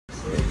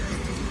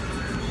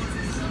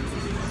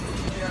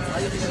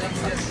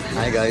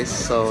Hi guys,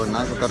 so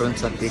nakakaroon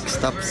sa quick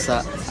stop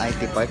sa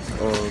IT Park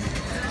o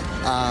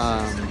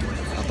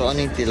ato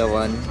ano yung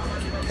tilawan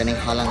kaning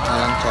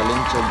halang-halang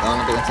challenge o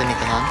ang ito sa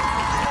nikahan.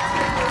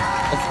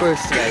 Of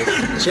course guys,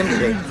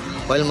 syempre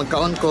while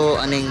magkaon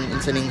ko aning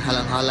insaning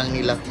halang-halang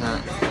nila nga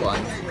kuan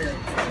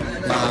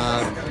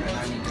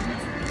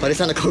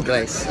parisan ako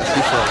guys as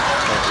usual.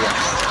 So yes,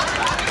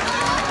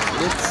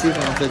 let's see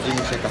kung sa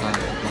gym siya kahan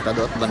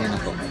makaduot ba nila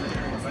ko.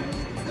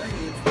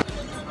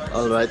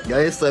 Alright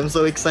guys, so I'm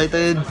so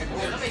excited.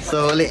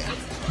 So uli,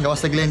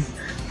 gawas sa Glenn.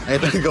 Ay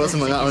ito, gawas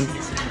mga on.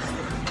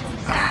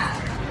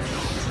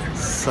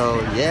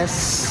 So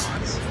yes.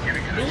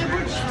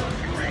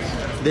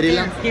 Diri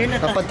lang.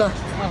 Tapat ta.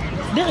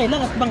 Diri lang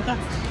at bangka.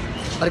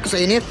 Ari ko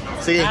sa init.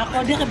 Sige.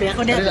 Ako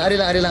diri.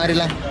 Ari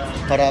lang.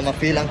 Para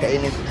ma-feel ang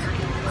kainit.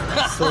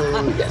 So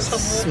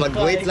yes,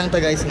 mag-wait lang ta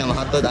guys nga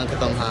mahatod ang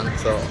katong hang.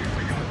 So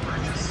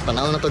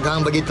panahon na to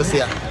hang bagito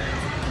siya.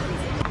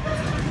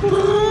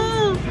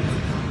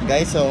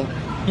 Guys, so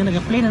yung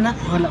nag-play na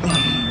wala ko.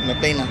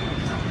 Nag-play na.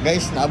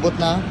 Guys, naabot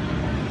na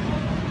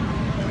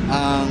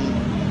ang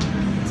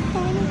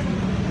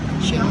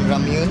Shin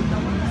Ramyun.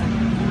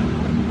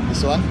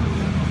 This one.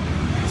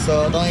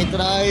 So, itong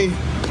i-try.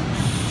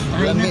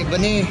 Lami ba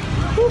ni?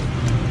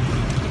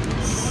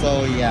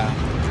 So, yeah.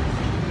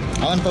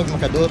 Awan pag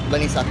makaduot ba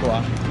ni sa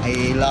ako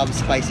I love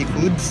spicy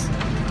foods.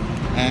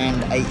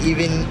 And I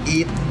even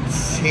eat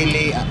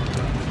sili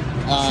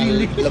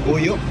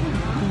labuyo.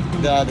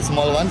 The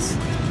small ones.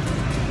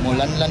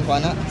 Mulan-lan ko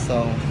na.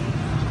 So,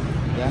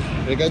 yeah.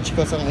 Regards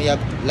ko sa uyab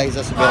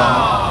Liza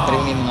Soberano.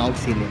 Try mo mga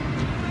auxilio.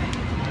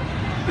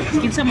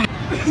 Skin sama.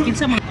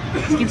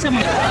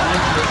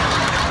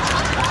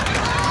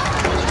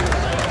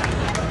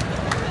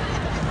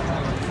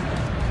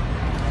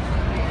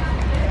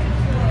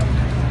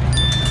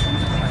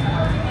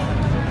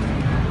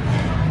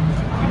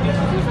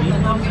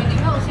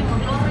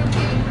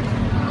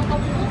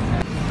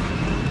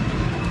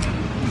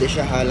 Hindi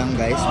siya halang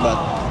guys, but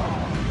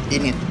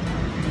init.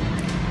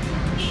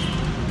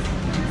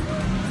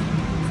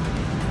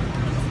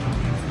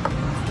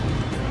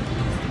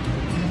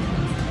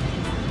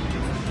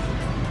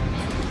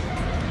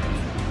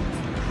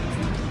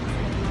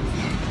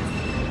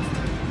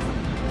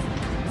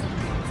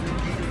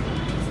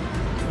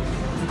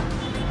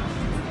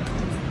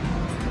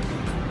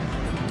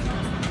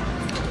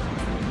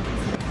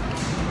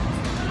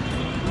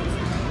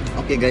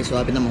 Okay guys, so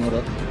hapin na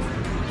mahurot.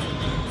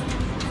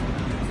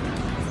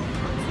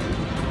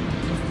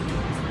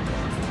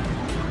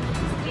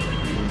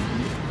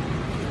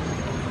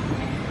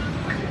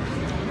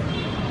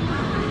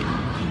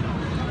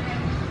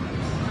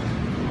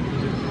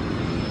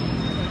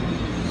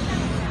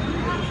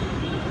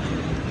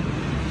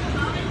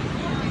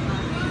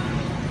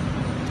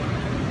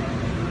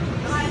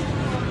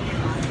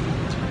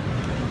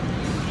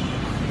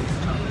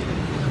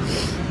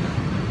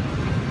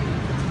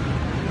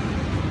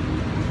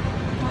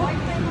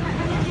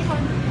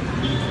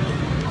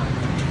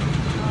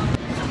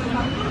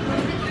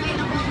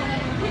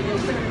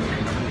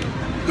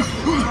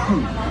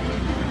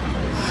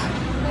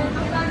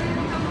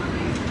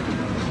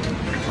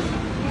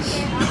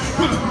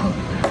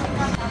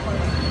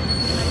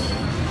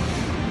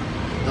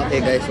 Okay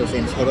guys, so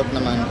since hurot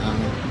naman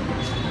ang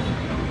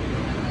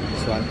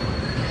this one,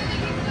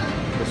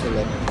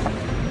 susulot,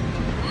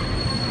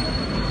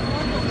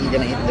 I'm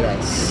gonna eat the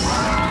rice.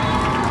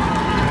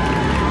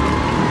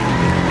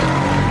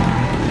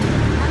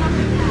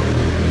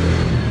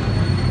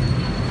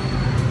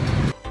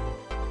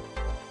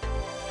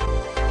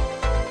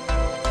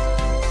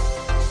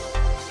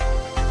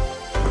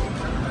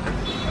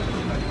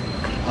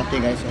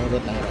 Okay guys, so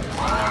hurot na hurot.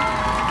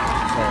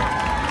 So,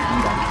 I'm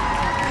done.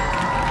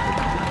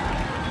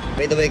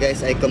 By the way guys,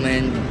 I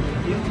commend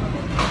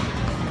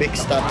Quick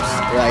Stop's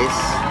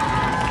rice.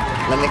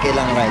 Lami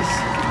kailang rice.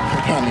 I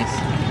promise.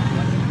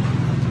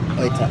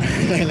 Oh, it's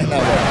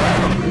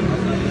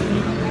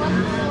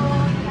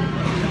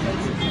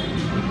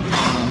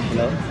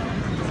hello?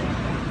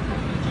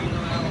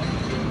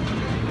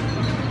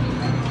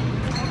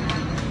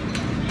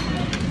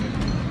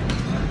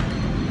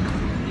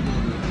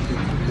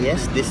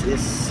 Yes, this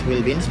is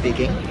Wilvin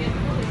speaking.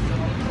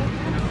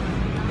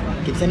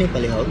 Kinsa ni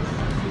palihog?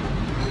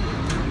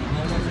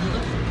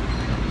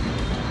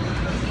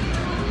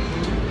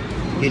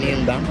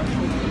 Union Bank.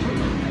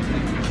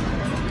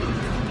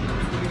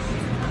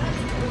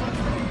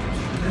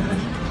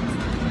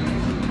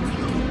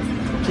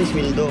 Sis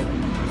Wildo.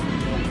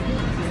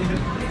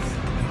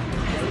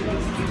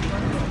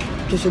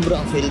 Sis sobra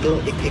ang Wildo.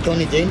 Ikaw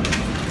ni Jane?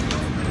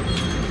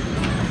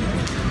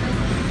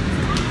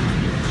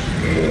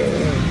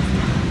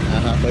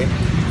 Aha, koy.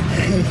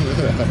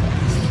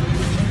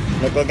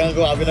 Nagpagang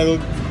ko, abi na ko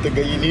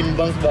taga Union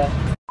Bank ba?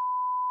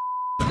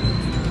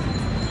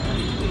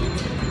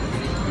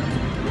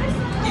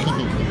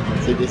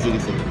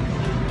 Sige.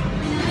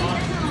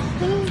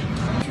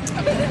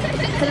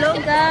 Hello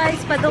guys,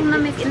 padong na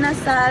may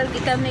kinasal,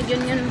 kami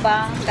Union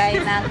Bank, kay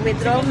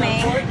nag-withdraw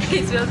me.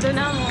 Sweldo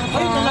na mo.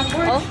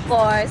 Of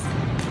course.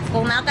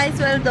 kung nakay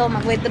sweldo,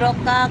 mag-withdraw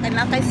ka, kung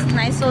nakay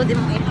naisod, di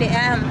mong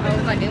ATM. O,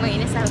 pag mo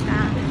inisal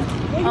ka.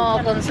 Oh,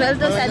 kung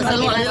sweldo sa Ayun,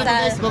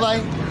 guys, mag-inasal.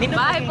 bye-bye.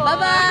 Bye po.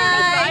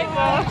 Bye-bye!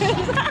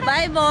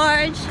 Bye,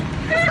 Borge!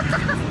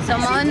 So,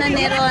 mauna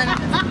ni Ron.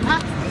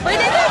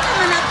 Pwede ba ito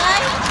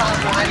manakay?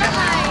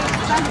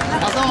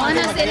 Asa mo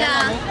Ano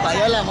sila?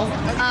 Payala mo.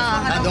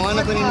 Ah. Adungan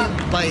ako ni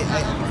Pay.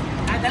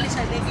 Dali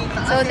sa degi.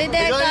 So, dide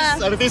Hey ka. guys,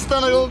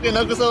 artista na ko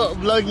kinako sa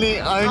vlog ni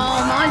Arn.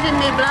 Oh, mga dyan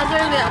may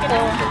vlogger ba ako?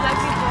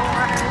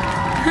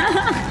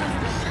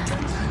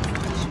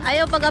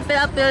 Ayaw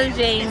pag-apil-apil,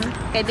 Jane.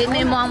 Kaya di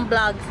na mo ang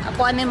vlog.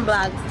 Ako anong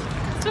vlog.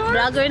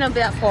 Vlogger na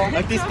ba ako?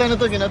 Artista na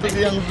to kinato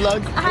siyang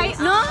vlog. Hi,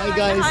 No? Hi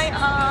guys.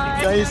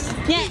 Guys,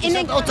 Yeah,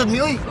 shout out to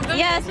me oy.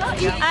 Yes.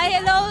 Ay,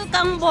 hello,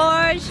 Kang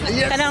Borge.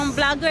 Yes. Kanang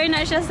vlogger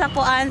na siya sa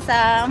kuan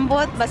sa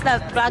ambot.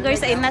 Basta vlogger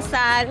sa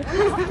Inasal.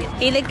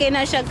 Hilig kayo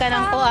na siya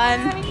kanang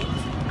kuan.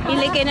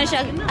 Hilig kayo na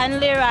siya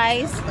Unli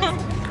Rice.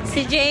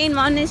 Si Jane,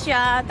 mo na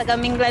siya. Taga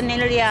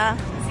Minglanilla.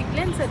 Si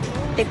Glenn sa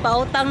doon.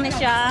 Tigpautang na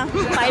siya.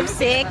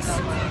 5'6".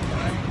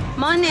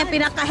 Mo na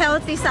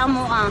pinaka-healthy sa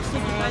mua.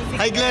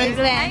 Hi Glenn.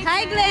 Glenn.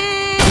 Hi,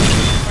 Glenn!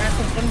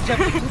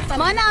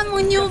 Mo na mo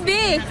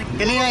newbie.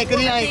 Kaniyay.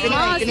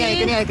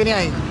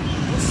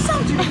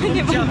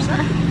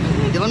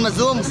 Di man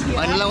ma-zoom.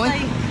 Ano lang oy.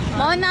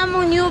 Mo na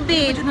mong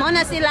newbie, mo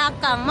na si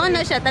Lakang, mo na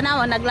siya,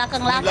 tanawa,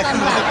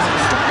 naglakang-lakang na.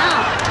 No.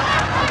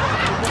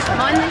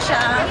 Mo na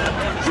siya.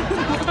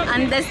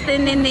 Ang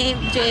destiny ni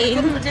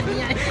Jane.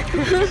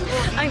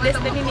 Ang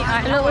destiny ni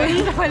Arn. Hello,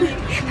 uy.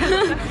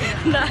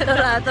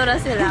 Tora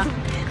sila.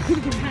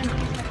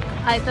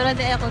 Ay, tora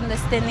di akong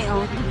destiny,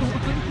 oh.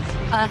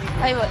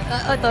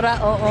 Tora,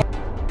 oo.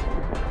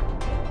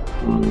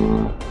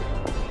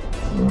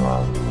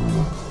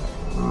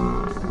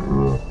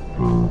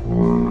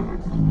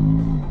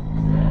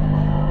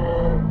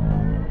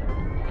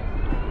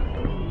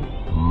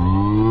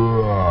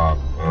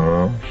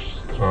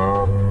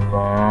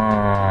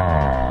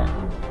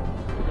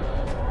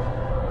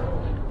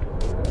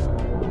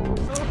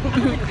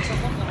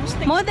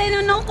 Mo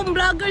tayo nung kung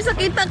vlogger sa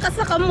kita ka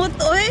sa kamot,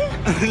 oy.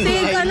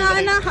 Sige ka na.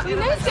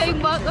 Nice kayo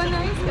ba?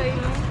 Nice kayo.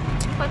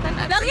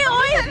 Patanan. Lagi,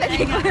 oy.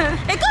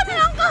 Ikaw na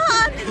lang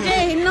kahan,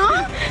 Jay, no?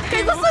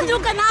 Kaya gusto nyo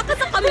ka na ka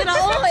sa camera,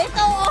 oh.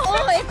 Ikaw.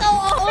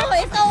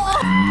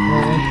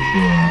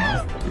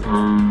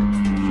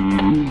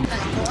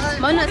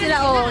 Mao na sila,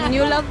 oh.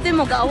 New love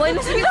team, mag-aaway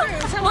na sila.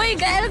 Uy,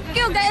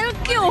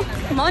 ga-LQ.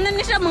 Mao na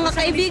ni siya, mga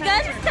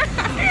kaibigan.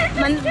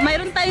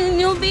 Mayroon tayong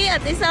newbie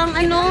at isang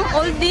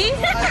oldie.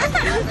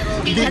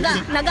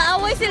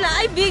 Nag-aaway sila.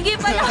 Ay, biggie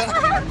pala.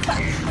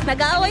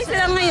 Nag-aaway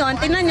sila ngayon.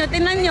 Tinan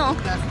nyo.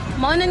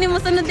 Mao na ni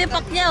Musunod ni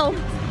Pacquiao.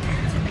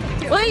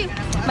 Uy,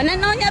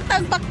 mananaw niya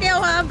tag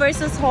Pacquiao ha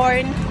versus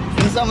Horn.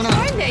 Kinsa mo na?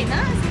 Hindi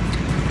na.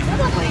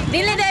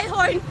 Dili day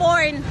horn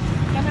porn.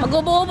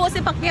 Magubo-ubo si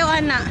Pacquiao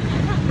ana.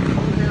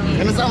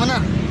 Kinsa mo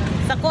na?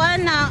 Sa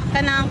kuan na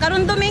kanang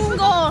karon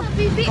Domingo.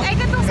 Bibi, ay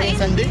katong sa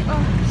Sunday?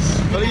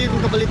 Lagi ko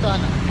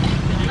kabalitaan.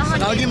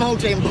 Lagi mahog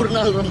sa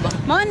impurnal ron ba?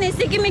 Mo ni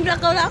sige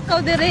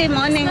miglakaw-lakaw dire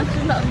mo ning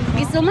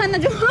gisuman na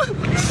jud.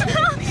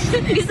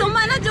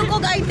 Gisuman na jud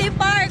kog IT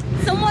Park.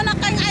 Sumo na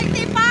kay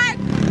IT Park.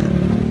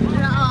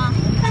 Oo.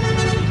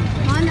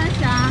 Mo na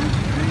siya.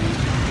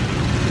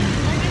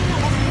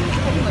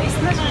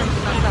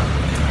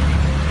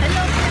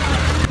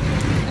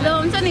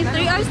 Hello, unsa ni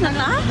 3 hours na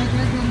ka?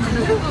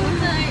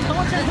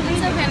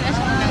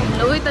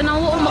 Uy,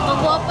 tanawa o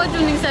makagwapa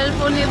dyan yung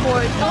cellphone ni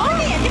Borge. Oh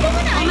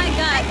my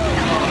God.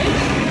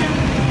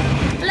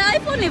 Wala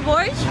iPhone ni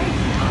Borge?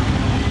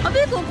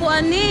 Abi ko kuha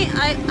ni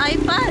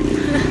iPad.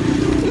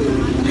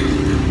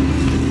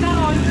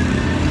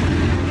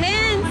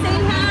 Glenn, say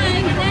hi.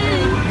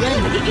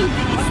 Glenn.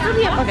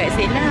 Istorya pa kayo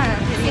sila.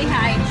 Say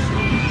hi.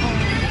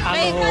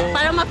 Okay,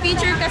 para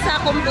ma-feature ka sa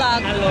akong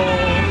vlog.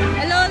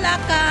 Hello,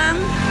 Lakang.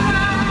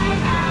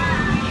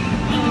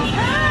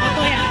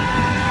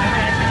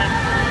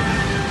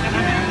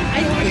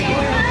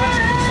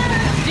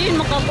 Jane,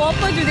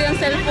 makagwapa dyan yung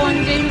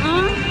cellphone, Jane.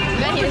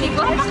 Gahil, hindi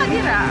ko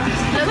makadira.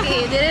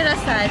 Okay, dire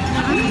rasad.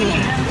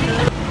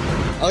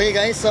 Okay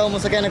guys, so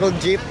musakay na kog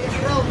jeep.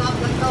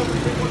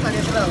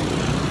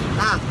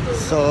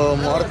 So,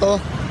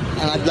 morto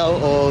ang adlaw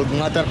o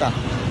ngatar ta.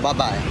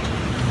 Bye-bye.